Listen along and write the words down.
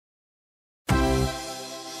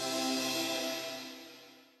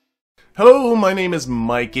Hello, my name is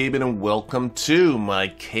Mike Aben and welcome to my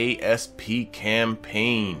KSP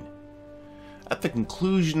campaign. At the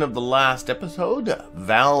conclusion of the last episode,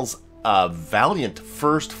 Val's valiant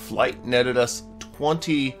first flight netted us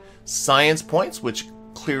 20 science points, which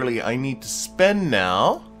clearly I need to spend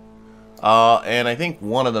now. And I think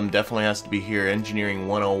one of them definitely has to be here, Engineering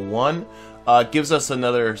 101. Gives us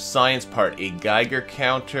another science part, a Geiger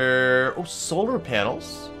counter, solar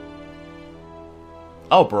panels.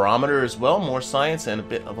 Oh, barometer as well, more science and a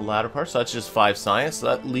bit of a ladder part, so that's just 5 science. So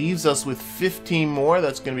that leaves us with 15 more.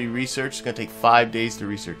 That's going to be research. It's going to take 5 days to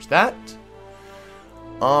research that.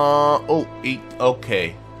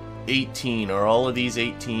 Okay. 18. Are all of these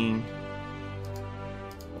 18?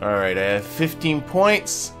 Alright, I have 15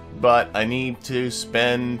 points, but I need to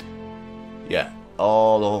spend,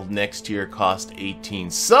 all of next year cost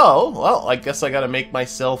 18. So, well, I guess I got to make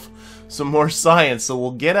myself some more science, so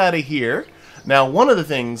we'll get out of here. Now, one of the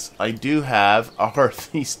things I do have are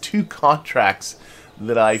these 2 contracts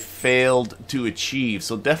that I failed to achieve.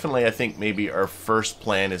 So definitely I think maybe our first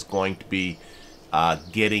plan is going to be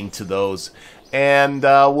getting to those. And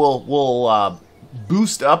we'll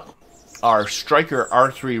boost up our Striker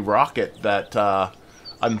R3 rocket that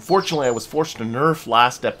unfortunately I was forced to nerf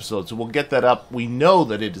last episode. So we'll get that up. We know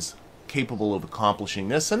that it is capable of accomplishing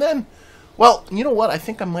this. And then, well, you know what? I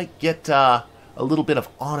think I might get a little bit of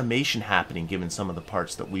automation happening given some of the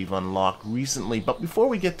parts that we've unlocked recently. But before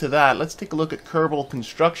we get to that, let's take a look at Kerbal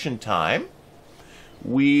construction time.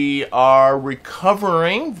 We are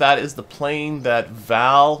recovering. That is the plane that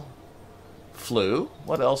Val flew.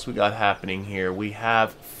 What else we got happening here? We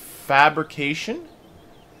have fabrication.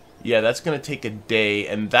 Yeah, that's going to take a day,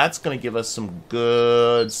 and that's going to give us some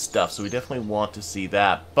good stuff. So we definitely want to see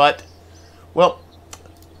that. But, well,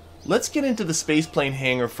 let's get into the spaceplane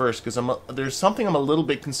hangar first, because there's something I'm a little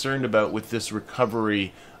bit concerned about with this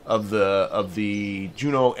recovery of the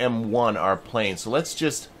Juno-M1, our plane. So let's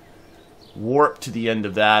just warp to the end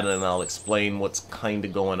of that, and I'll explain what's kind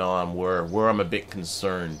of going on, where I'm a bit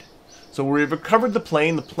concerned. So we've recovered the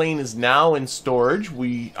plane. The plane is now in storage.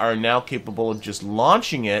 We are now capable of just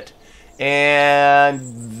launching it.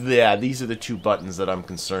 And yeah, these are the 2 buttons that I'm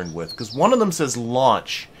concerned with, because one of them says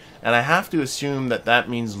launch. And I have to assume that that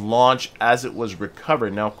means launch as it was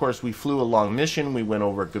recovered. Now, of course, we flew a long mission. We went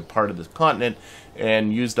over a good part of the continent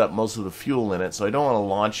and used up most of the fuel in it. So I don't want to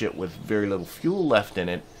launch it with very little fuel left in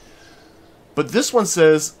it. But this one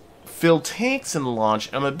says fill tanks and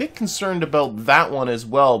launch. I'm a bit concerned about that one as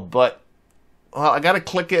well. But, well, I got to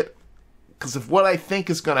click it, because if what I think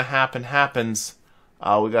is going to happen happens,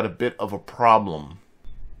 we got a bit of a problem.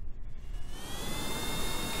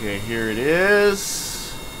 Okay, here it is.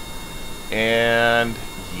 And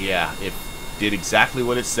yeah, it did exactly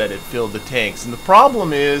what it said. It filled the tanks. And the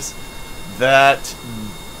problem is that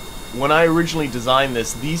when I originally designed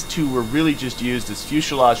this, these 2 were really just used as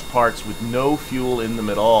fuselage parts with no fuel in them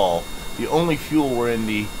at all. The only fuel were in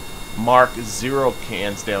the Mark 0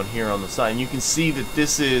 cans down here on the side. And you can see that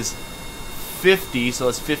this is 50, so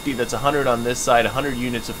it's 50, that's 100 on this side, 100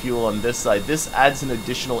 units of fuel on this side. This adds an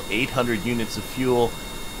additional 800 units of fuel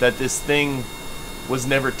that this thing was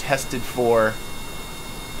never tested for.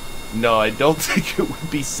 No, I don't think it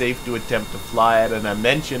would be safe to attempt to fly it, and I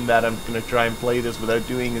mentioned that I'm going to try and play this without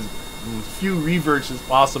doing as few reverts as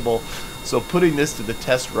possible, so putting this to the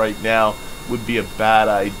test right now would be a bad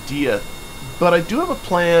idea. But I do have a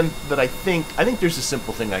plan that I think there's a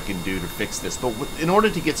simple thing I can do to fix this, but in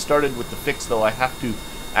order to get started with the fix, though, I have to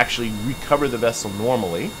actually recover the vessel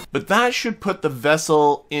normally. But that should put the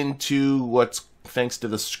vessel into what's, thanks to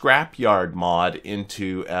the Scrapyard mod,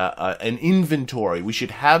 into an inventory. We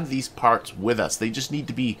should have these parts with us. They just need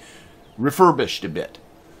to be refurbished a bit.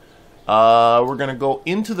 We're going to go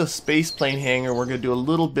into the spaceplane hangar. We're going to do a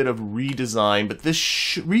little bit of redesign, but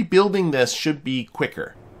rebuilding this should be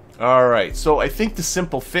quicker. Alright, so I think the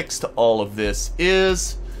simple fix to all of this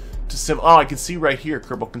is to I can see right here,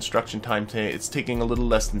 Kerbal construction time, it's taking a little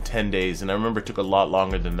less than 10 days, and I remember it took a lot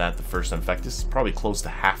longer than that the first time. In fact, this is probably close to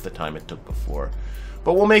half the time it took before.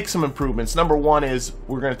 But we'll make some improvements. Number 1 is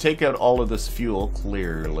we're going to take out all of this fuel,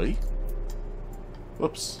 clearly.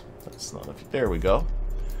 Whoops, that's not enough. There we go.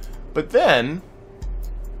 But then,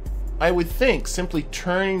 I would think simply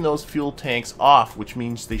turning those fuel tanks off, which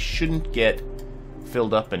means they shouldn't get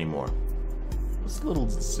filled up anymore. It's a little,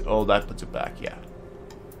 oh, that puts it back, yeah.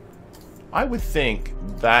 I would think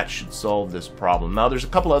that should solve this problem. Now, there's a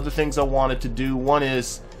couple other things I wanted to do. One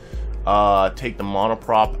is take the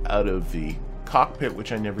monoprop out of the cockpit,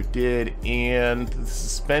 which I never did, and the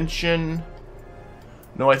suspension.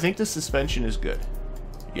 No, I think the suspension is good.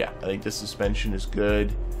 Yeah, I think the suspension is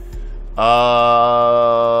good.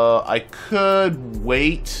 I could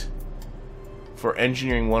wait for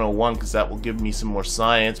Engineering 101 because that will give me some more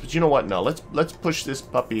science. But you know what? No, let's push this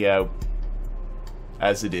puppy out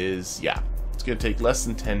as it is. Yeah, it's going to take less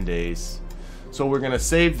than 10 days. So we're going to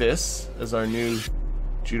save this as our new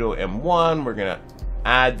Juno-M1. We're going to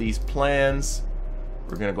add these plans.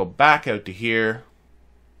 We're going to go back out to here.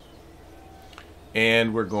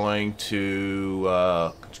 And we're going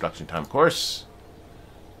to construction time course.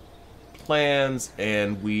 Plans,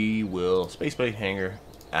 and we will spaceplane hangar,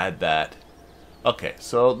 add that. Okay,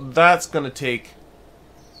 so that's going to take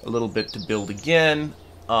a little bit to build again.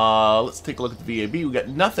 Let's take a look at the VAB. We got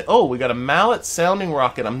nothing. Oh, we got a Mallet sounding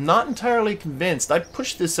rocket. I'm not entirely convinced. I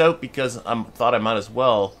pushed this out because I thought I might as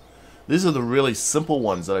well. These are the really simple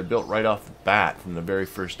ones that I built right off the bat from the very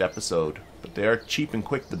first episode. But they are cheap and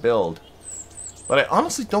quick to build. But I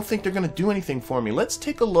honestly don't think they're going to do anything for me. Let's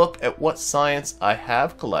take a look at what science I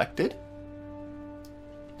have collected.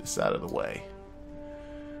 Get this out of the way.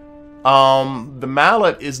 The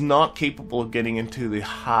Mallet is not capable of getting into the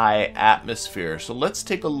high atmosphere. So let's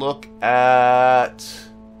take a look at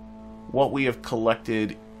what we have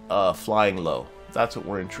collected flying low. That's what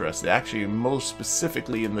we're interested in. Actually, most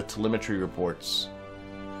specifically in the telemetry reports.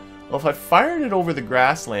 Well, if I fired it over the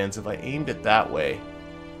grasslands, if I aimed it that way,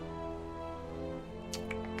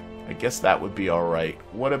 I guess that would be alright.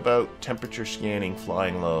 What about temperature scanning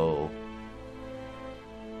flying low?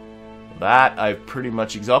 That I've pretty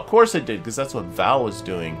much of course I did, because that's what Val was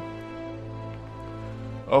doing.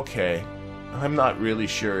 Okay. I'm not really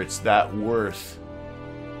sure it's that worth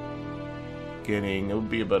getting. It would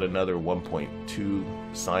be about another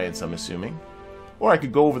 1.2 science, I'm assuming. Or I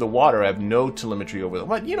could go over the water. I have no telemetry over the...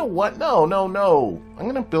 But you know what? No. I'm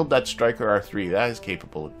going to build that Striker R3. That is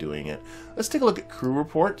capable of doing it. Let's take a look at crew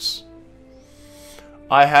reports.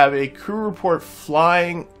 I have a crew report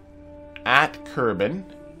flying at Kerbin.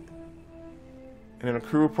 And then a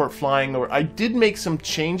crew report flying over. I did make some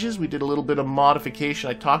changes. We did a little bit of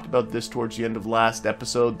modification. I talked about this towards the end of last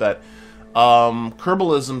episode, that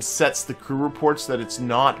Kerbalism sets the crew reports that it's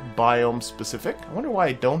not biome specific. I wonder why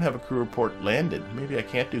I don't have a crew report landed. Maybe I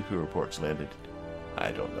can't do crew reports landed.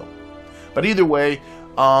 I don't know. But either way,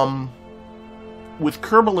 with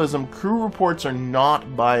Kerbalism, crew reports are not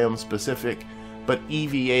biome specific, but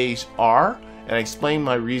EVAs are. And I explained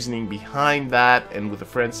my reasoning behind that, and with a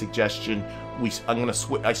friend's suggestion,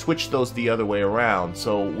 I switched those the other way around.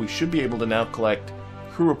 So we should be able to now collect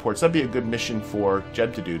crew reports. That'd be a good mission for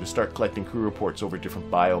Jeb to do, to start collecting crew reports over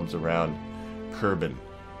different biomes around Kerbin.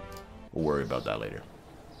 We'll worry about that later.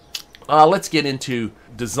 Let's get into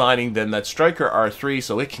designing then that Striker R3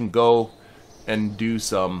 so it can go and do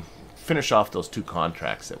finish off those 2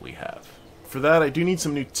 contracts that we have. For that, I do need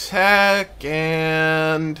some new tech,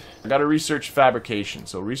 and I got to research fabrication.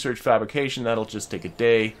 So research fabrication, that'll just take a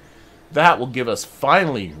day. That will give us,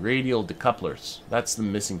 finally, radial decouplers. That's the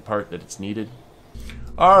missing part that it's needed.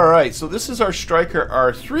 Alright, so this is our Striker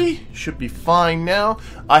R3. Should be fine now.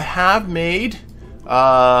 I have made,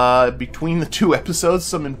 between the 2 episodes,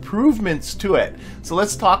 some improvements to it. So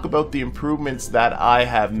let's talk about the improvements that I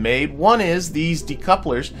have made. One is these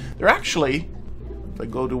decouplers. They're actually, if I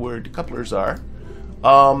go to where decouplers are,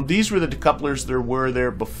 these were the decouplers there were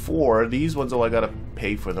there before. These ones, oh, I gotta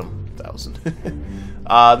pay for them, 1,000.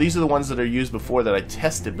 These are the ones that are used before that I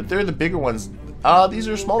tested, but they're the bigger ones. These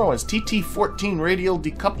are smaller ones. TT14 radial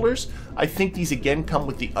decouplers. I think these again come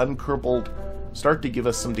with the uncurbled, start to give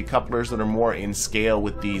us some decouplers that are more in scale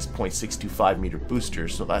with these 0.625 meter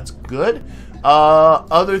boosters, so that's good.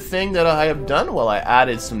 Other thing that I have done, well, I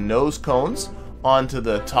added some nose cones onto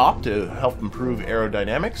the top to help improve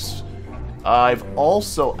aerodynamics. I've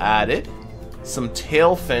also added some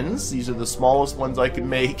tail fins. These are the smallest ones I can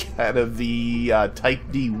make out of the Type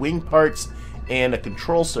D wing parts and a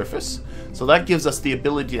control surface. So that gives us the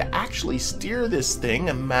ability to actually steer this thing.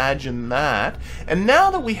 Imagine that. And now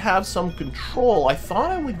that we have some control, I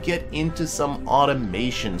thought I would get into some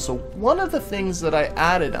automation. So one of the things that I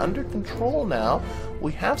added under control now,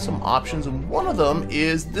 we have some options, and one of them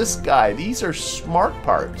is this guy. These are smart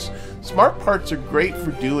parts. Smart parts are great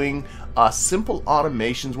for doing simple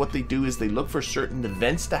automations. What they do is they look for certain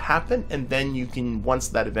events to happen, and then you can, once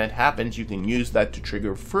that event happens, you can use that to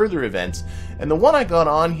trigger further events. And the one I got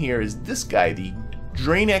on here is this guy, the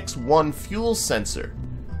Drain-X1 fuel sensor.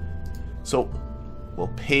 So we'll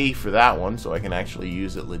pay for that one so I can actually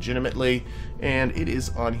use it legitimately, and it is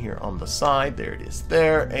on here on the side. There it is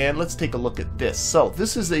there. And let's take a look at this. So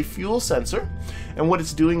this is a fuel sensor, and what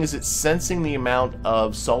it's doing is it's sensing the amount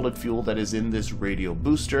of solid fuel that is in this radio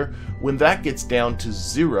booster. When that gets down to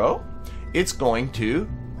 0, it's going to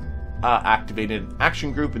activate an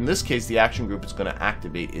action group. In this case, the action group is going to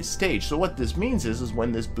activate is stage. So what this means is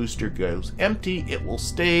when this booster goes empty, it will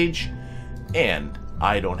stage, and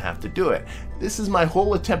I don't have to do it. This is my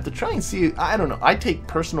whole attempt to try and see, I don't know,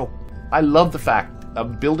 I love the fact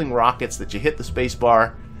of building rockets that you hit the space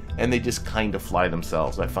bar and they just kind of fly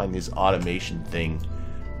themselves. I find this automation thing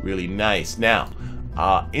really nice. Now,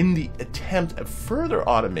 in the attempt at further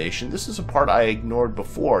automation, this is a part I ignored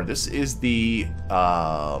before. This is the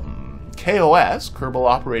kOS, Kerbal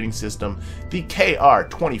Operating System, the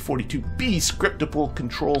KR2042B scriptable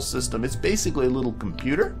control system. It's basically a little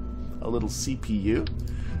computer, a little CPU.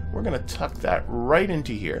 We're going to tuck that right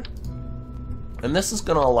into here. And this is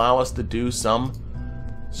going to allow us to do some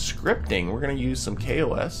scripting. We're going to use some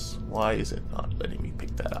kOS. Why is it not letting me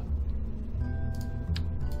pick that up?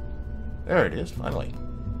 There it is, finally.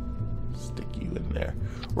 Stick you in there.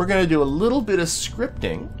 We're going to do a little bit of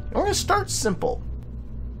scripting, and we're going to start simple.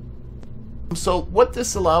 So what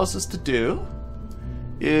this allows us to do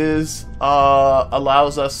is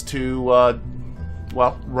allows us to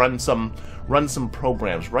well, run some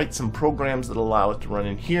programs, write some programs that allow it to run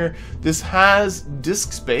in here. This has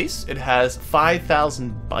disk space. It has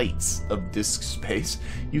 5,000 bytes of disk space.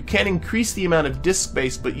 You can increase the amount of disk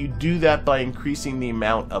space, but you do that by increasing the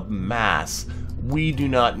amount of mass. We do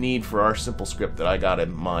not need, for our simple script that I got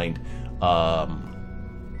in mind,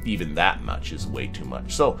 even that much is way too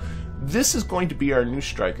much. So this is going to be our new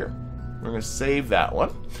striker. We're going to save that one,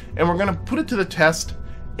 and we're going to put it to the test,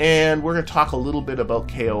 and we're going to talk a little bit about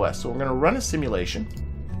kOS. So we're going to run a simulation.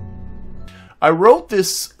 I wrote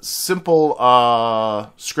this simple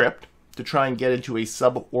script to try and get into a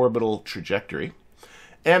suborbital trajectory,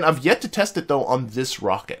 and I've yet to test it though on this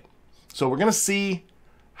rocket. So we're going to see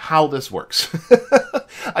how this works.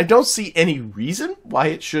 I don't see any reason why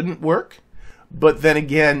it shouldn't work, but then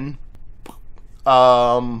again,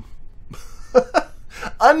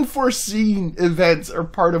 unforeseen events are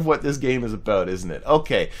part of what this game is about, isn't it?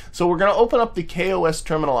 Okay, so we're going to open up the kOS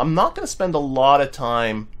terminal. I'm not going to spend a lot of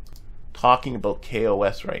time talking about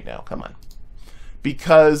kOS right now. Come on.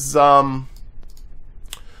 Because,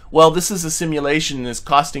 well, this is a simulation and it's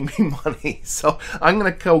costing me money. So I'm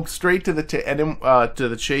going to go straight to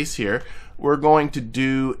the chase here. We're going to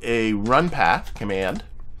do a run path command,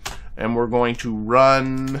 and we're going to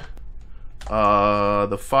run...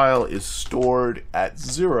 the file is stored at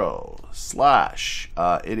 0/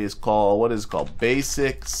 it is called, what is it called?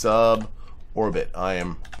 Basic sub orbit. I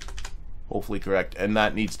am hopefully correct, and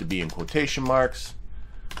that needs to be in quotation marks.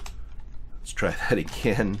 Let's try that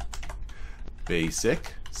again.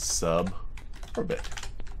 Basic sub orbit,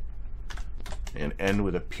 and end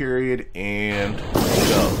with a period, and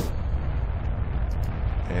go.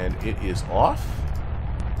 And it is off.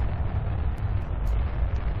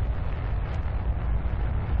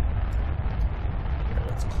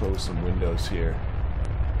 Close some windows here.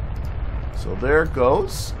 So there it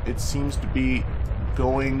goes. It seems to be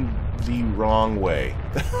going the wrong way.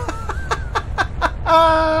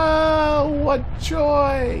 What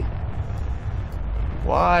joy!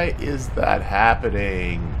 Why is that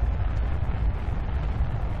happening?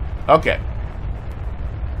 Okay.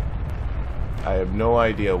 I have no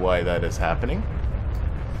idea why that is happening.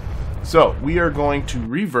 So we are going to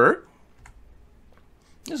revert.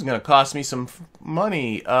 This is going to cost me some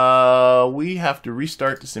money. We have to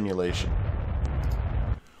restart the simulation.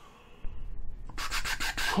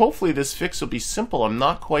 Hopefully this fix will be simple. I'm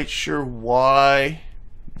not quite sure why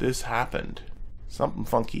this happened. Something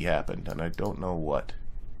funky happened, and I don't know what.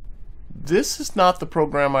 This is not the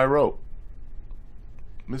program I wrote.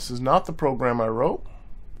 This is not the program I wrote.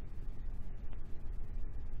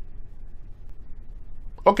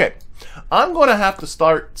 Okay, I'm going to have to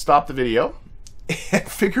stop the video and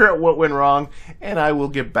figure out what went wrong, and I will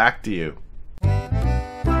get back to you.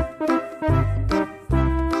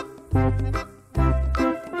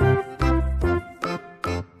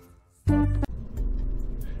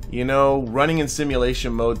 You know, running in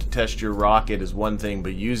simulation mode to test your rocket is one thing,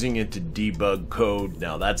 but using it to debug code,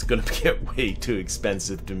 now that's going to get way too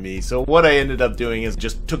expensive to me. So what I ended up doing is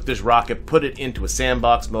just took this rocket, put it into a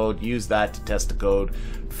sandbox mode, used that to test the code,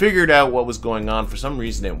 figured out what was going on. For some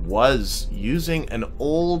reason it was using an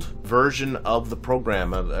old version of the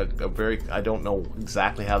program, I don't know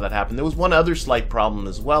exactly how that happened. There was one other slight problem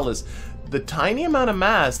as well, is the tiny amount of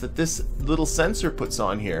mass that this little sensor puts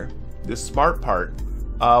on here, this smart part.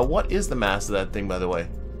 What is the mass of that thing, by the way?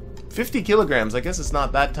 50 kilograms. I guess it's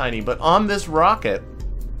not that tiny, but on this rocket,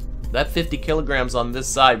 that 50 kilograms on this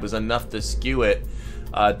side was enough to skew it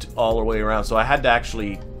all the way around. So I had to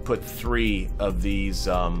actually put 3 of these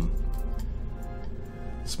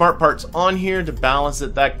smart parts on here to balance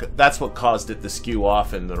it. That's what caused it to skew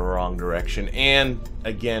off in the wrong direction, and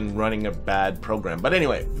again running a bad program. But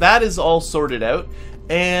anyway, that is all sorted out,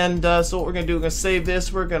 and so what we're gonna do, we're gonna save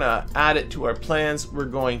this, we're gonna add it to our plans, we're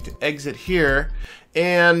going to exit here,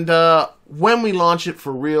 and when we launch it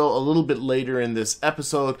for real a little bit later in this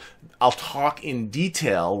episode, I'll talk in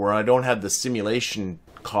detail, where I don't have the simulation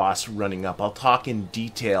costs running up, I'll talk in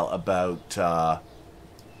detail about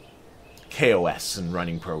kOS and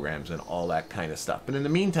running programs and all that kind of stuff. But in the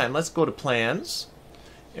meantime, let's go to plans,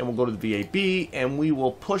 and we'll go to the VAB, and we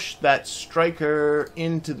will push that striker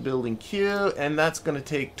into the building queue, and that's going to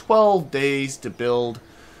take 12 days to build.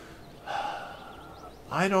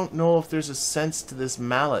 I don't know if there's a sense to this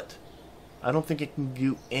Mallet. I don't think it can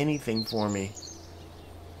do anything for me.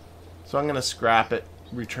 So I'm going to scrap it,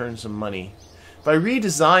 return some money. If I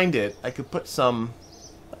redesigned it, I could put some...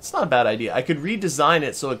 That's not a bad idea. I could redesign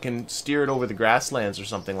it so it can steer it over the grasslands or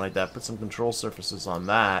something like that. Put some control surfaces on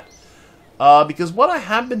that. Because what I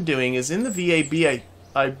have been doing is in the VAB,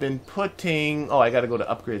 I've been putting... Oh, I got to go to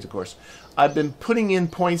upgrades, of course. I've been putting in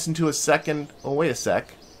points into a second... Oh, wait a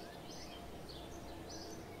sec.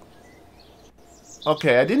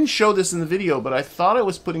 Okay, I didn't show this in the video, but I thought I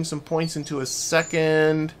was putting some points into a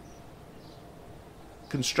second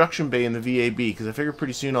construction bay in the VAB, because I figure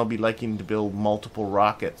pretty soon I'll be liking to build multiple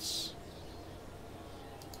rockets.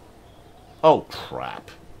 Oh,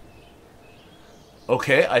 crap.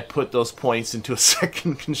 Okay, I put those points into a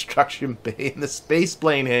second construction bay in the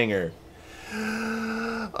spaceplane hangar.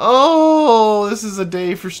 Oh, this is a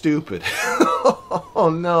day for stupid.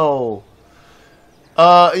 Oh, no.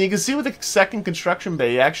 And you can see with the second construction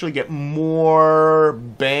bay, you actually get more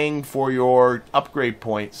bang for your upgrade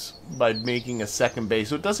points by making a second bay.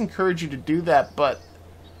 So it does encourage you to do that, but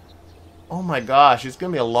oh my gosh, it's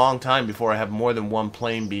going to be a long time before I have more than one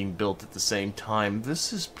plane being built at the same time.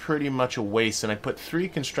 This is pretty much a waste, and I put 3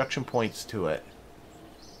 construction points to it.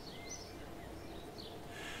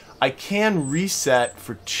 I can reset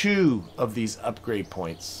for 2 of these upgrade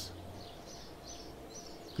points.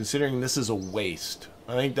 Considering this is a waste,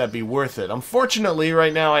 I think that'd be worth it. Unfortunately,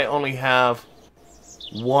 right now I only have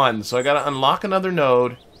 1, so I gotta unlock another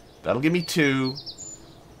node. That'll give me 2.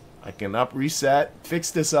 I can reset,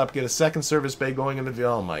 fix this up, get a second service bay going in the...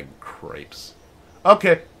 Oh my crapes.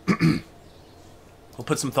 Okay. We'll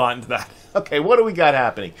put some thought into that. Okay, what do we got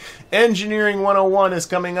happening? Engineering 101 is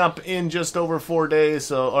coming up in just over 4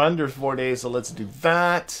 days, or under 4 days, so let's do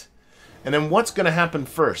that. And then what's going to happen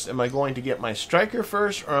first? Am I going to get my striker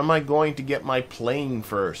first, or am I going to get my plane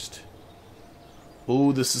first?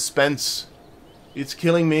 Ooh, the suspense. It's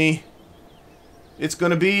killing me. It's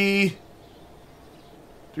going to be...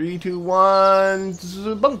 3, 2,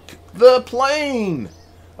 1... Bunk! The plane!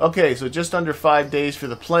 Okay, so just under 5 days for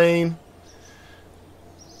the plane.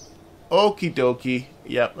 Okie dokie.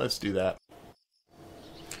 Yep, let's do that.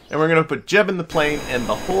 And we're going to put Jeb in the plane, and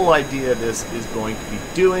the whole idea of this is going to be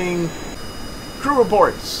doing crew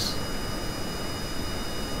reports.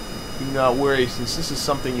 Do not worry, since this is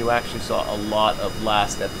something you actually saw a lot of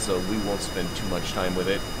last episode, we won't spend too much time with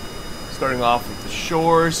it. Starting off with the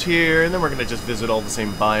shores here, and then we're going to just visit all the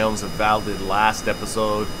same biomes that Val did last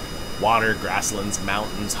episode. Water, grasslands,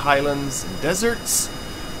 mountains, highlands, and deserts.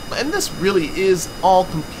 And this really is all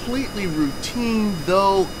completely routine,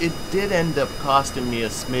 though it did end up costing me a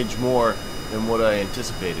smidge more than what I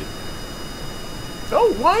anticipated.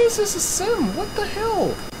 Oh, why is this a sim? What the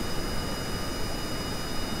hell?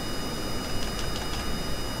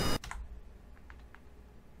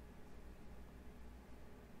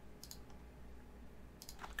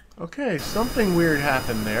 Okay, something weird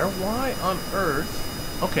happened there. Why on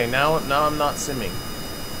earth? Okay, now I'm not simming.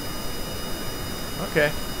 Okay.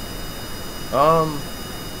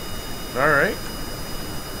 Alright.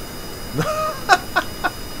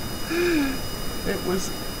 It was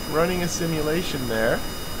running a simulation there.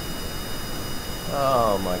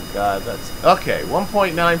 Oh my god, that's... Okay,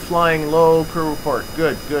 1.9 flying low, crew report.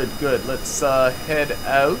 Good, good, good. Let's head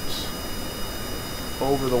out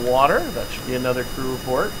over the water. That should be another crew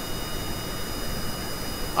report.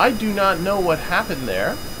 I do not know what happened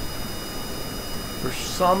there. For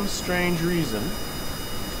some strange reason,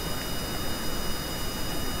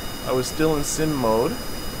 I was still in sim mode.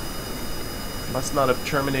 Must not have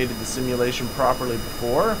terminated the simulation properly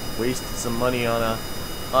before. Wasted some money on a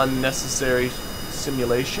unnecessary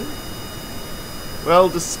simulation. Well,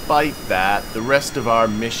 despite that, the rest of our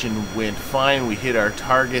mission went fine. We hit our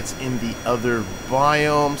targets in the other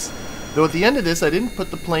biomes. Though at the end of this, I didn't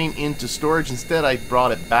put the plane into storage. Instead, I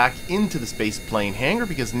brought it back into the space plane hangar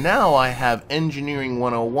because now I have Engineering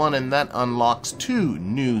 101, and that unlocks 2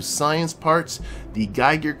 new science parts, the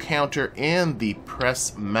Geiger counter and the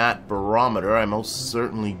press mat barometer. I most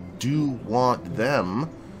certainly do want them.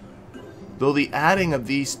 Though the adding of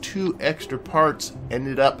these 2 extra parts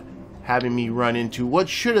ended up having me run into what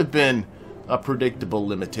should have been a predictable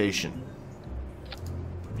limitation.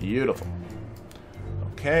 Beautiful.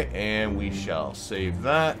 Okay, and we shall save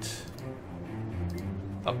that.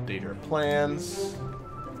 Update our plans.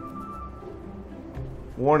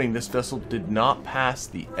 Warning, this vessel did not pass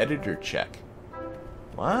the editor check.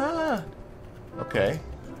 What? Okay.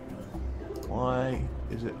 Why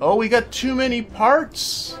is it? Oh, we got too many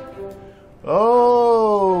parts.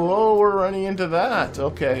 Oh, we're running into that.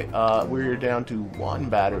 Okay, we're down to 1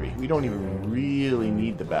 battery. We don't even really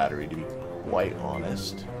need the battery, to be quite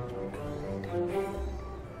honest.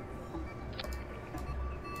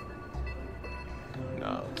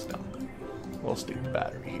 No, it's not. We'll stick the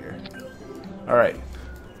battery here. Alright.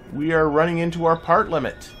 We are running into our part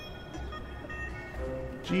limit.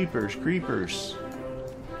 Jeepers creepers.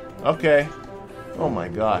 Okay. Oh my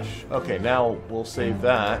gosh. Okay, now we'll save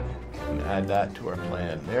that and add that to our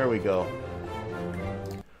plan. There we go.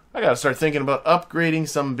 I gotta start thinking about upgrading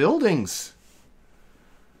some buildings.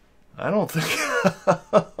 I don't think...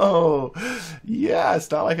 Oh, yeah, it's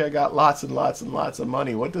not like I got lots and lots and lots of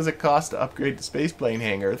money. What does it cost to upgrade the space plane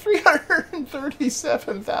hangar?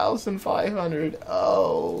 $337,500.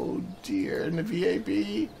 Oh, dear. And the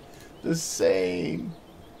VAB, the same.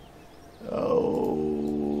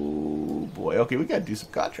 Oh, boy. Okay, we gotta do some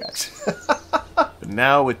contracts. But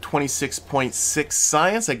now with 26.6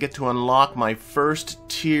 science, I get to unlock my first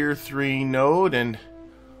tier 3 node, and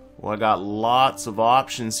well, I got lots of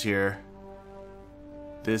options here.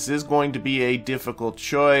 This is going to be a difficult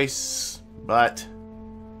choice, but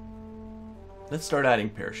let's start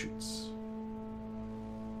adding parachutes.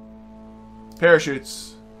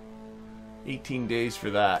 Parachutes. 18 days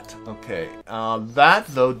for that. Okay. That,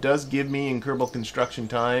 though, does give me in Kerbal construction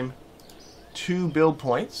time 2 build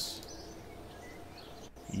points.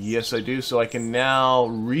 Yes, I do. So I can now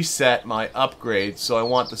reset my upgrades. So I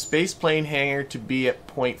want the space plane hangar to be at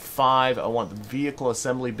 0.5. I want the vehicle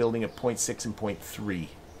assembly building at 0.6 and 0.3.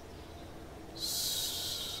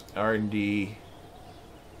 R&D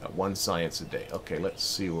at 1 science a day. Okay, let's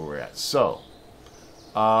see where we're at. So,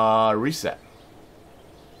 reset.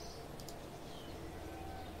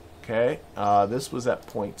 Okay, this was at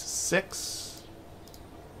 0.6.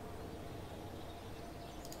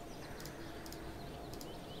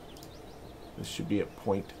 This should be at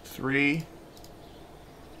 0.3.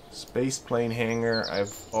 Space plane hangar,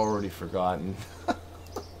 I've already forgotten.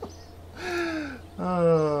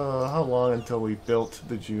 How long until we built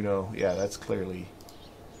the Juno? Yeah, that's clearly...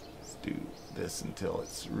 Let's do this until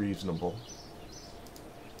it's reasonable.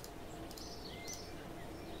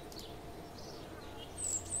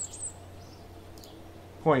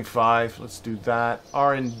 .5, let's do that.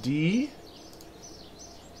 R&D.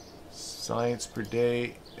 Science per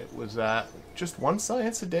day. It was at just 1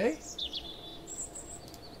 science a day?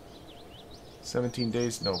 17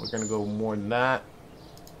 days? No, we're going to go more than that.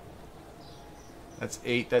 That's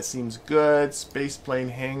 8. That seems good. Spaceplane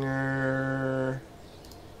hangar.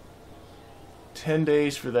 10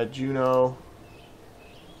 days for that Juno.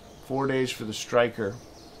 4 days for the Striker.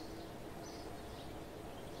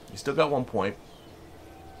 You still got 1 point.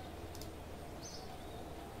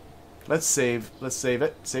 Let's save. Let's save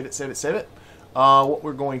it. Save it, save it, save it. What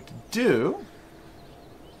we're going to do,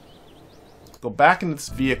 go back into this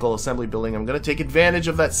vehicle assembly building. I'm going to take advantage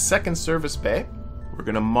of that second service bay. We're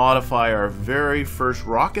going to modify our very first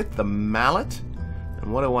rocket, the Mallet.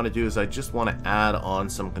 And what I want to do is I just want to add on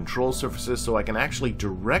some control surfaces so I can actually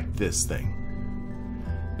direct this thing.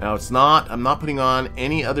 Now I'm not putting on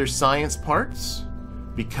any other science parts,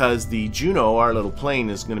 because the Juno, our little plane,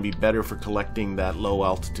 is going to be better for collecting that low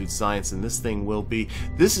altitude science, and this thing will be.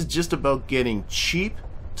 This is just about getting cheap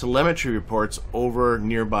telemetry reports over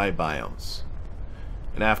nearby biomes.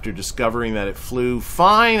 And after discovering that it flew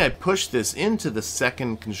fine, I pushed this into the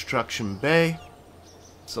second construction bay.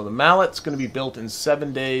 So the Mallet's going to be built in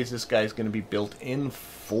 7 days. This guy's going to be built in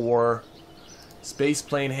 4. Space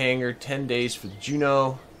plane hangar, 10 days for the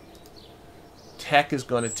Juno. Tech is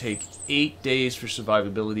going to take 8 days for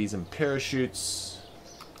survivabilities and parachutes.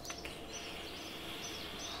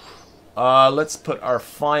 Let's put our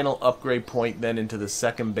final upgrade point then into the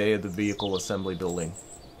second bay of the vehicle assembly building.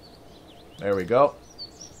 There we go.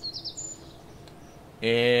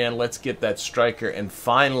 And let's get that striker, and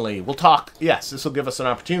finally, we'll talk. Yes, this will give us an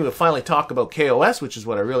opportunity to finally talk about kOS, which is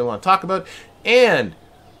what I really want to talk about. And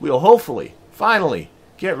we'll hopefully, finally,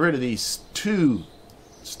 get rid of these 2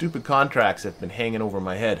 stupid contracts that have been hanging over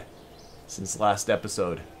my head since last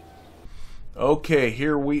episode. Okay,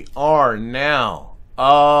 here we are now.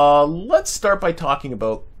 Let's start by talking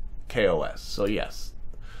about kOS. So yes.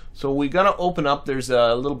 So we're going to open up, there's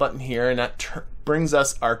a little button here, and that brings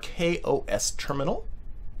us our kOS terminal.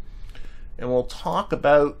 And we'll talk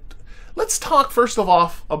about, let's talk first of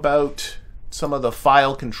all about some of the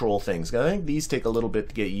file control things. I think these take a little bit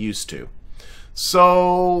to get used to.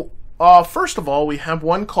 So first of all, we have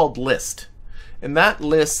one called list. And that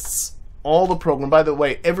lists all the program. By the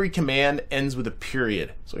way, every command ends with a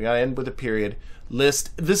period. So we got to end with a period. List.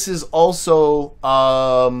 This is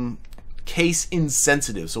also case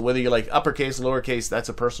insensitive. So whether you like uppercase, lowercase, that's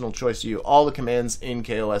a personal choice to you. All the commands in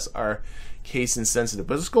kOS are case insensitive.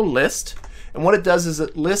 But let's go list. And what it does is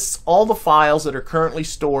it lists all the files that are currently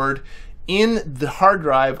stored in the hard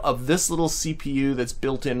drive of this little CPU that's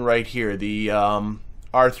built in right here, the R3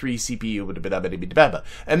 CPU.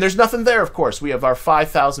 And there's nothing there, of course. We have our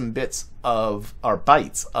 5,000 bits of our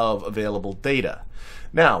bytes of available data.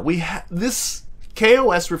 Now, this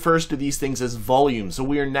kOS refers to these things as volumes. So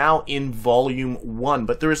we are now in volume 1,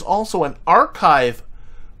 but there is also an archive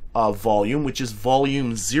volume, which is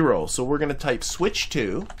volume 0. So we're going to type switch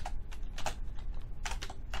to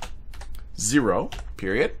 0,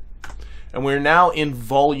 period. And we're now in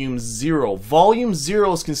volume 0. Volume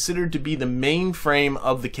 0 is considered to be the mainframe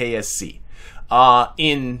of the KSC.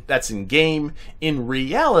 That's in game. In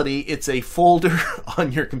reality, it's a folder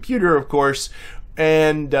on your computer, of course,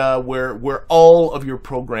 and where all of your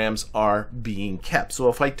programs are being kept. So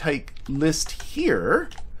if I type list here,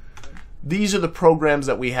 these are the programs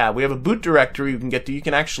that we have. We have a boot directory you can get to. You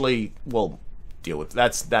can actually, well, deal with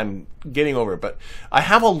that's I'm getting over it, but I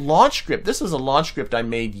have a launch script. This is a launch script I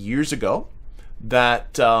made years ago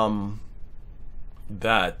that well,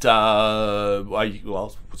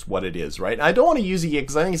 it's what it is, right? I don't want to use it yet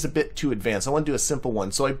because I think it's a bit too advanced. I want to do a simple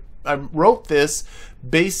one. So I wrote this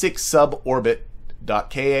basic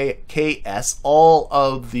suborbit.ks. All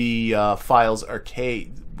of the files are K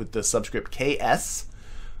with the subscript KS.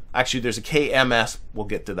 Actually, there's a KMS. We'll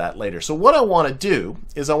get to that later. So what I want to do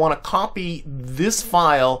is I want to copy this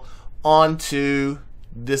file onto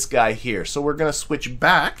this guy here. So we're going to switch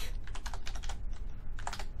back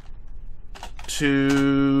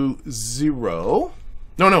to 0.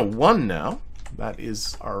 No, 1 now. That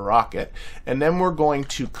is our rocket. And then we're going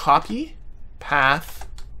to copy path.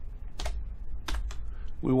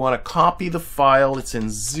 We want to copy the file. It's in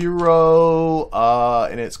 0,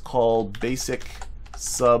 and it's called basic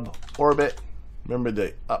suborbit. Remember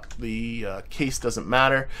the case doesn't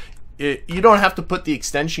matter. You don't have to put the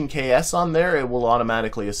extension KS on there. It will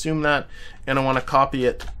automatically assume that. And I want to copy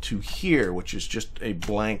it to here, which is just a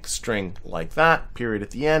blank string like that, period at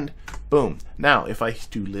the end. Boom. Now, if I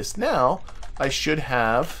do list now, I should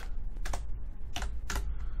have,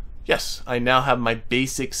 yes, I now have my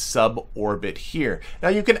basic suborbit here. Now,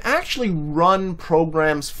 you can actually run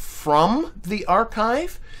programs from the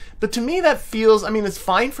archive, but to me that feels, I mean, it's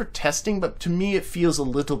fine for testing, but to me it feels a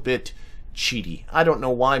little bit cheaty. I don't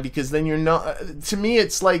know why, because then you're not, to me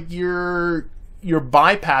it's like you're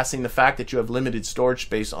bypassing the fact that you have limited storage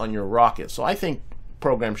space on your rocket. So I think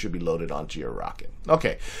programs should be loaded onto your rocket.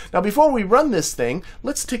 Okay, now before we run this thing,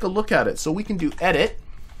 let's take a look at it. So we can do edit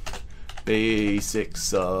basic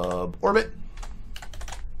suborbit,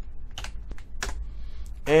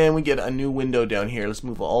 and we get a new window down here. Let's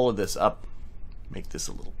move all of this up, make this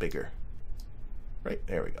a little bigger. Right,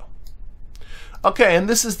 there we go. Okay, and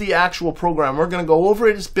this is the actual program. We're going to go over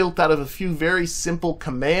it. It's built out of a few very simple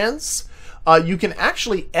commands. You can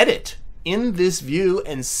actually edit in this view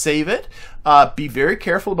and save it. Be very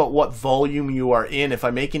careful about what volume you are in. If I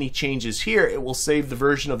make any changes here, it will save the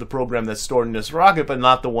version of the program that's stored in this rocket, but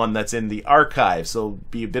not the one that's in the archive. So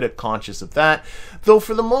be a bit conscious of that. Though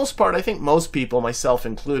for the most part, I think most people, myself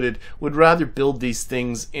included, would rather build these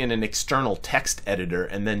things in an external text editor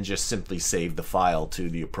and then just simply save the file to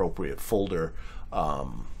the appropriate folder.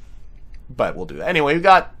 But we'll do that. Anyway, we've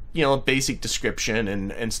got, you know, a basic description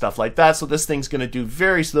and stuff like that. So this thing's going to do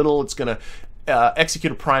very little. It's going to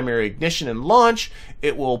execute a primary ignition and launch.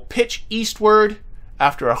 It will pitch eastward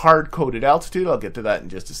after a hard-coded altitude, I'll get to that in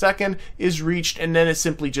just a second, is reached, and then it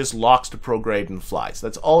simply just locks to prograde and flies.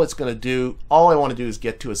 That's all it's going to do. All I want to do is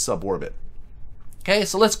get to a suborbit. Okay,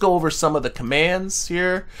 so let's go over some of the commands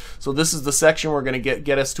here. So this is the section we're going to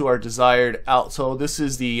get us to our desired out. So this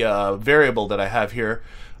is the variable that I have here.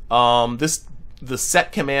 The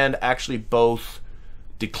set command actually both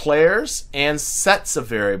declares and sets a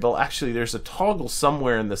variable. Actually, there's a toggle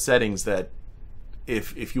somewhere in the settings that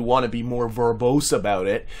if you want to be more verbose about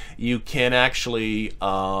it, you can actually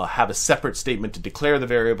have a separate statement to declare the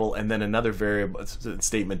variable and then another variable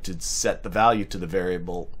statement to set the value to the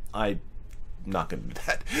variable. I'm not going to do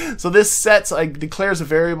that. So this declares a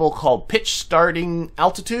variable called pitch starting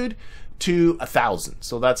altitude to 1,000.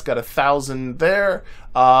 So that's got 1,000 there.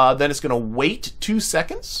 Then it's going to wait 2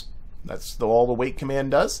 seconds. That's all the wait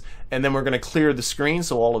command does. And then we're going to clear the screen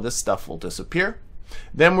so all of this stuff will disappear.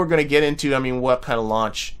 Then we're going to get into, what kind of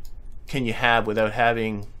launch can you have without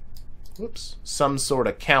having, some sort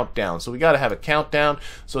of countdown. So we got to have a countdown.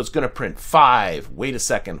 So it's going to print 5, wait a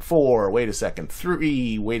second, 4, wait a second,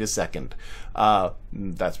 3, wait a second.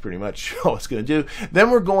 That's pretty much all it's going to do. Then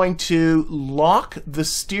we're going to lock the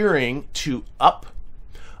steering to up.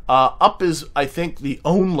 Up is, I think, the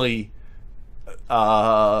only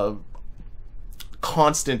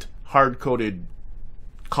constant, hard-coded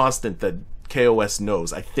constant that kOS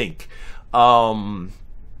knows, I think. So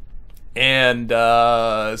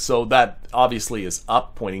that obviously is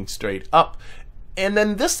up, pointing straight up. And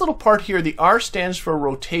then this little part here, the R stands for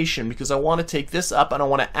rotation, because I want to take this up and I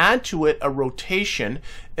want to add to it a rotation.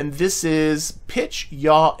 And this is pitch,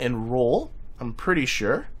 yaw, and roll, I'm pretty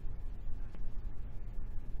sure.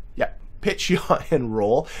 Pitch, yaw, and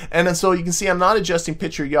roll. And then so you can see I'm not adjusting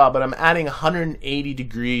pitch or yaw, but I'm adding 180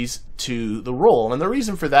 degrees to the roll. And the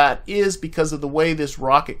reason for that is because of the way this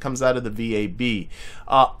rocket comes out of the VAB.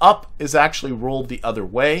 Up is actually rolled the other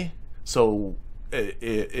way. So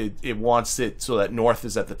it wants it so that north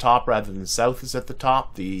is at the top rather than south is at the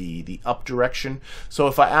top, the up direction. So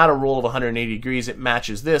if I add a roll of 180 degrees, it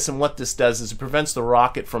matches this. And what this does is it prevents the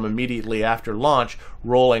rocket from immediately after launch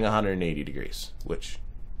rolling 180 degrees, which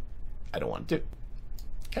I don't want to do.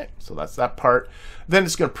 Okay, so that's that part. Then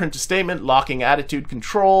it's going to print a statement, locking attitude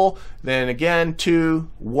control, then again 2,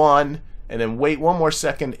 1, and then wait 1 more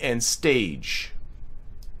second and stage.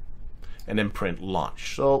 And then print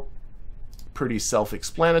launch. So pretty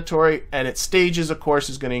self-explanatory. And it stages, of course,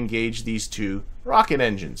 is going to engage these 2 rocket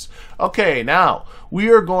engines. Okay, now we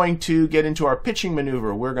are going to get into our pitching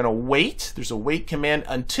maneuver. We're going to wait. There's a wait command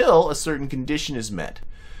until a certain condition is met.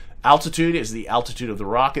 Altitude is the altitude of the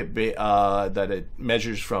rocket that it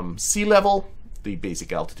measures from sea level, the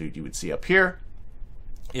basic altitude you would see up here.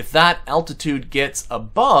 If that altitude gets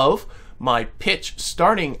above my pitch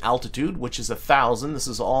starting altitude, which is 1,000, this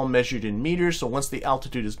is all measured in meters, so once the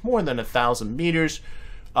altitude is more than 1,000 meters,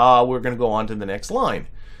 we're going to go on to the next line.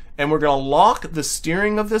 And we're going to lock the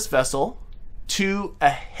steering of this vessel to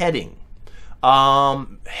a heading.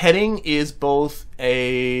 Heading is both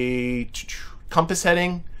a compass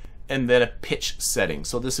heading and then a pitch setting.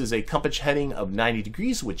 So this is a compass heading of 90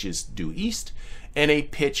 degrees, which is due east, and a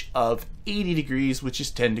pitch of 80 degrees, which is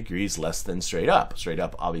 10 degrees less than straight up. Straight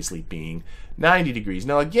up obviously being 90 degrees.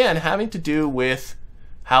 Now again, having to do with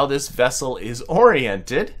how this vessel is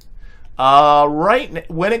oriented.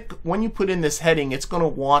 When you put in this heading, it's going to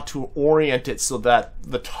want to orient it so that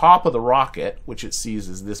the top of the rocket, which it sees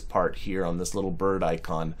as this part here on this little bird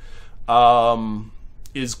icon,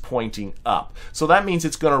 is pointing up. So that means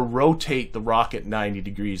it's going to rotate the rocket 90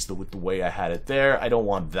 degrees with the way I had it there. I don't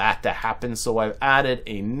want that to happen, so I've added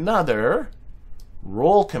another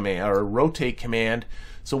roll command or rotate command.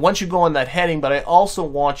 So once you go on that heading, but I also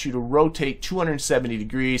want you to rotate 270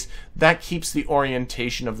 degrees. That keeps the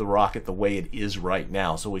orientation of the rocket the way it is right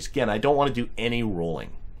now. So again, I don't want to do any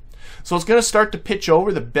rolling. So it's going to start to pitch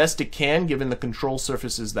over the best it can given the control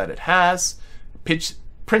surfaces that it has. Pitch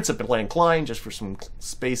principally inclined just for some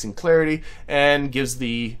space and clarity, and gives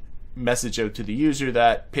the message out to the user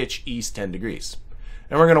that pitch east 10 degrees.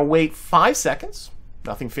 And we're going to wait 5 seconds,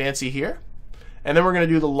 nothing fancy here. And then we're going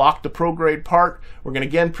to do the lock to prograde part. We're going to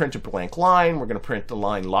again print a blank line. We're going to print the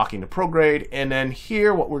line locking to prograde. And then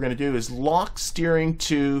here what we're going to do is lock steering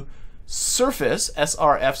to surface.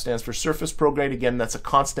 SRF stands for surface prograde. Again, that's a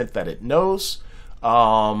constant that it knows.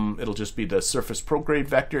 It'll just be the surface prograde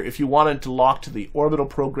vector. If you wanted to lock to the orbital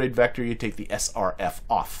prograde vector, you take the SRF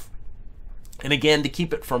off. And again, to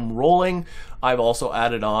keep it from rolling, I've also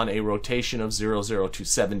added on a rotation of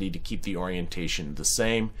 00270 to keep the orientation the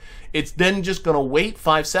same. It's then just going to wait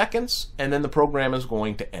 5 seconds, and then the program is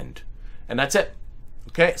going to end. And that's it.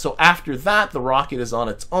 Okay, so after that, the rocket is on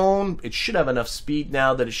its own. It should have enough speed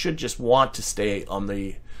now that it should just want to stay on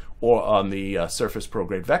the surface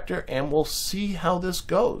prograde vector, and we'll see how this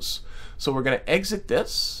goes. So we're going to exit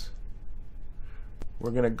this.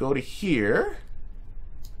 We're going to go to here.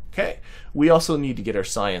 Okay, we also need to get our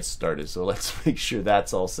science started, so let's make sure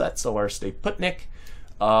that's all set. So our Stay Putnik,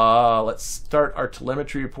 Let's start our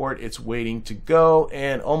telemetry report. It's waiting to go,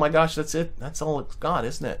 and oh my gosh, that's it. That's all it's got,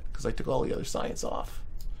 isn't it? Because I took all the other science off.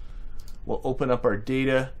 We'll open up our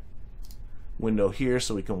data window here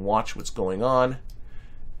so we can watch what's going on.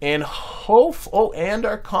 And and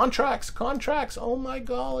our contracts. Oh my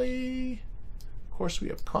golly. Of course we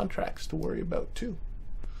have contracts to worry about too.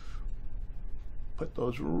 Put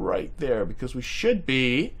those right there because we should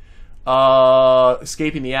be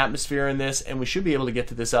escaping the atmosphere in this, and we should be able to get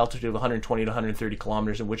to this altitude of 120 to 130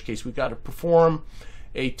 kilometers, in which case we've got to perform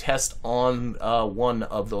a test on one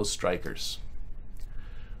of those strikers.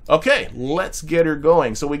 Okay, let's get her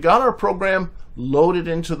going. So we got our program loaded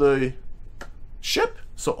into the ship,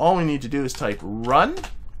 so all we need to do is type run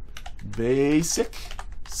basic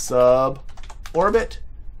sub orbit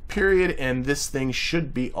period, and this thing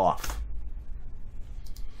should be off.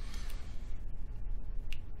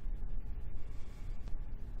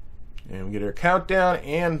 And we get our countdown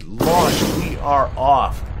and launch. We are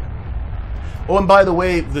off. Oh, and by the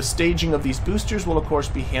way, the staging of these boosters will of course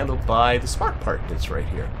be handled by the smart part that's right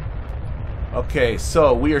here. Okay,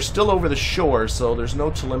 so we are still over the shore, so there's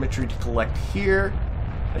no telemetry to collect here.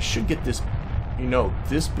 I should get this,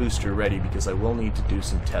 this booster ready because I will need to do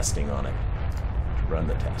some testing on it to run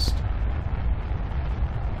the test.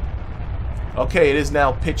 Okay, it is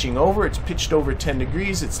now pitching over. It's pitched over 10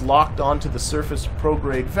 degrees. It's locked onto the surface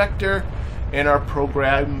prograde vector, and our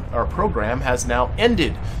program has now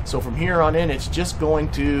ended. So from here on in, it's just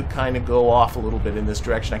going to kind of go off a little bit in this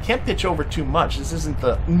direction. I can't pitch over too much. This isn't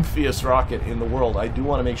the oomfiest rocket in the world. I do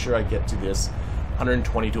want to make sure I get to this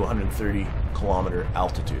 120 to 130 kilometer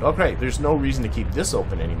altitude. Okay, there's no reason to keep this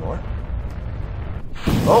open anymore.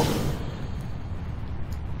 Oh!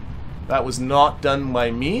 That was not done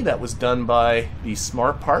by me. That was done by the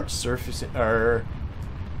smart parts staging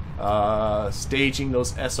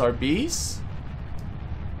those SRBs.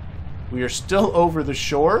 We are still over the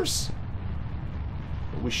shores.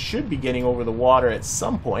 But we should be getting over the water at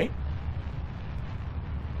some point.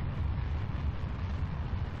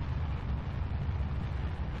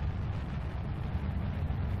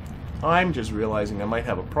 I'm just realizing I might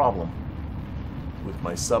have a problem with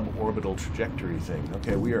my suborbital trajectory thing.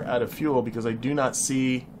 Okay, we are out of fuel because I do not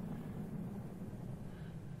see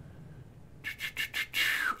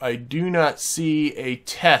a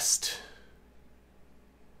test.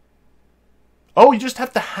 Oh, you just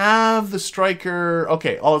have to have the striker.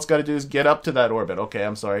 Okay, all it's got to do is get up to that orbit. Okay,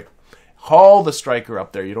 I'm sorry. Haul the striker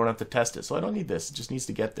up there. You don't have to test it. So I don't need this. It just needs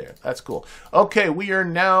to get there. That's cool. Okay, we are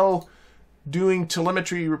now doing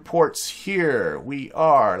telemetry reports here. We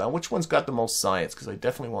are. Now, which one's got the most science? Because I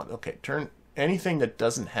definitely want... Okay, turn anything that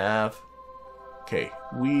doesn't have... Okay,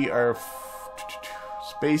 we are...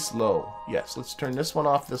 Space low. Yes, let's turn this one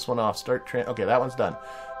off, this one off. Start... Okay, that one's done.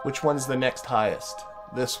 Which one's the next highest?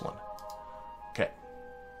 This one. Okay.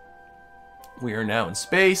 We are now in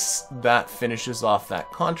space. That finishes off that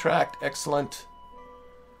contract. Excellent.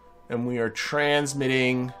 And we are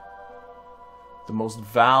transmitting the most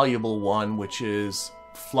valuable one, which is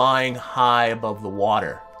flying high above the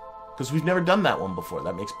water, because we've never done that one before.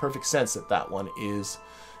 That makes perfect sense that that one is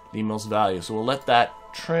the most valuable. So we'll let that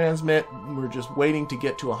transmit. We're just waiting to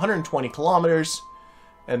get to 120 kilometers,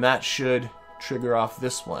 and that should trigger off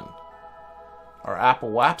this one. Our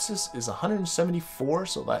apoapsis is 174,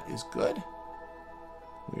 so that is good.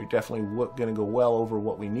 We're definitely going to go well over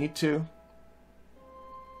what we need to.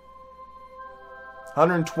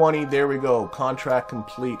 120, there we go. Contract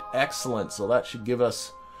complete. Excellent. So that should give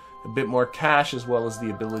us a bit more cash as well as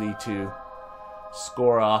the ability to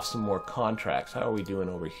score off some more contracts. How are we doing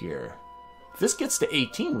over here? If this gets to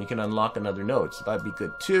 18, we can unlock another node, so that'd be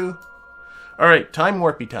good too. Alright, time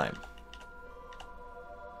warpy time.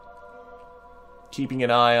 Keeping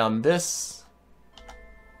an eye on this.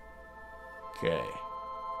 Okay.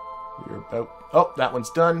 We're about... Oh, that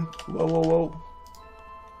one's done. Whoa, whoa, whoa.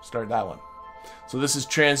 Start that one. So this is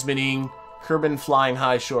transmitting Kerbal flying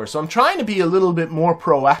high shore. So I'm trying to be a little bit more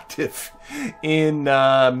proactive in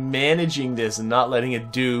managing this and not letting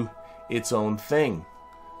it do its own thing.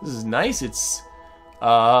 This is nice. It's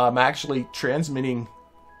I'm actually transmitting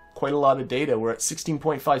quite a lot of data. We're at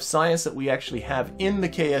 16.5 science that we actually have in the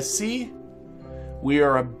KSC. We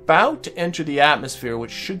are about to enter the atmosphere,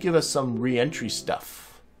 which should give us some re-entry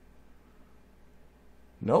stuff.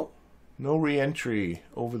 Nope. No re-entry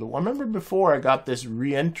over the... I remember before I got this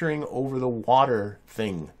re-entering over the water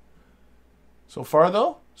thing. So far,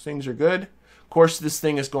 though, things are good. Of course, this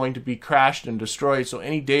thing is going to be crashed and destroyed, so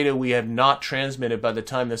any data we have not transmitted by the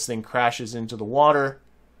time this thing crashes into the water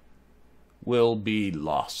will be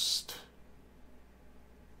lost.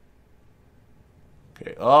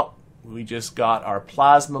 Okay, oh, We just got our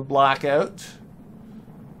plasma blackout.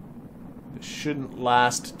 It shouldn't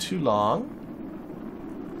last too long.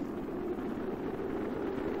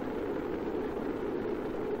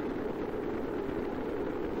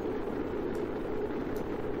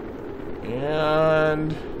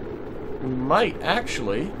 And we might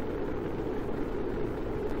actually...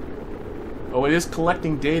 Oh, it is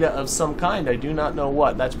collecting data of some kind. I do not know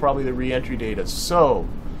what. That's probably the re-entry data. So,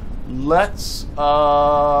 let's...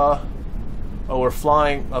 Oh, we're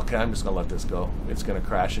flying... Okay, I'm just going to let this go. It's going to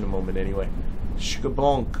crash in a moment anyway.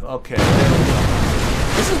 Shkabonk. Okay, there we go.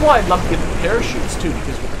 This is why I'd love to get the parachutes, too,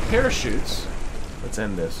 because with the parachutes... Let's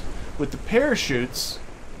end this. With the parachutes...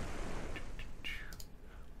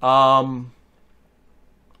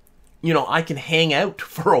 you know, I can hang out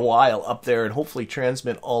for a while up there and hopefully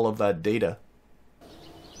transmit all of that data.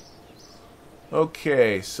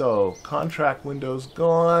 Okay, so contract window's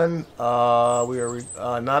gone. We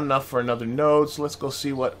are not enough for another node, so let's go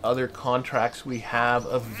see what other contracts we have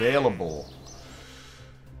available.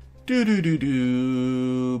 Bases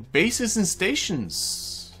and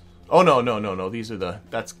stations. Oh, no. These are the...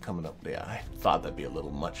 That's coming up. Yeah, I thought that'd be a little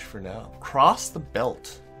much for now. Cross the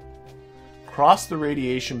belt. Cross the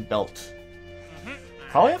radiation belt.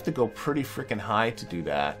 Probably have to go pretty freaking high to do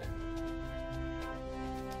that.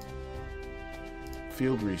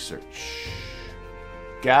 Field research.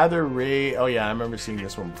 Gather ray... Oh yeah, I remember seeing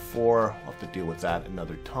this one before. I'll have to deal with that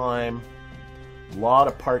another time. A lot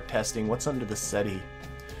of part testing. What's under the SETI?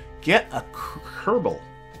 Get a Kerbal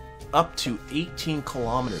up to 18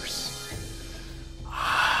 kilometers.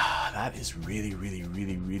 That is really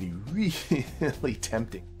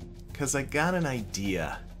tempting. Because I got an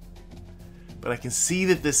idea. But I can see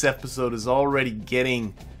that this episode is already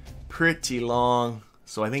getting pretty long.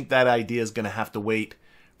 So I think that idea is going to have to wait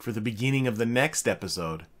for the beginning of the next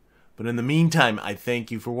episode. But in the meantime, I thank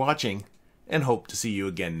you for watching and hope to see you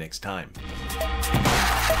again next time.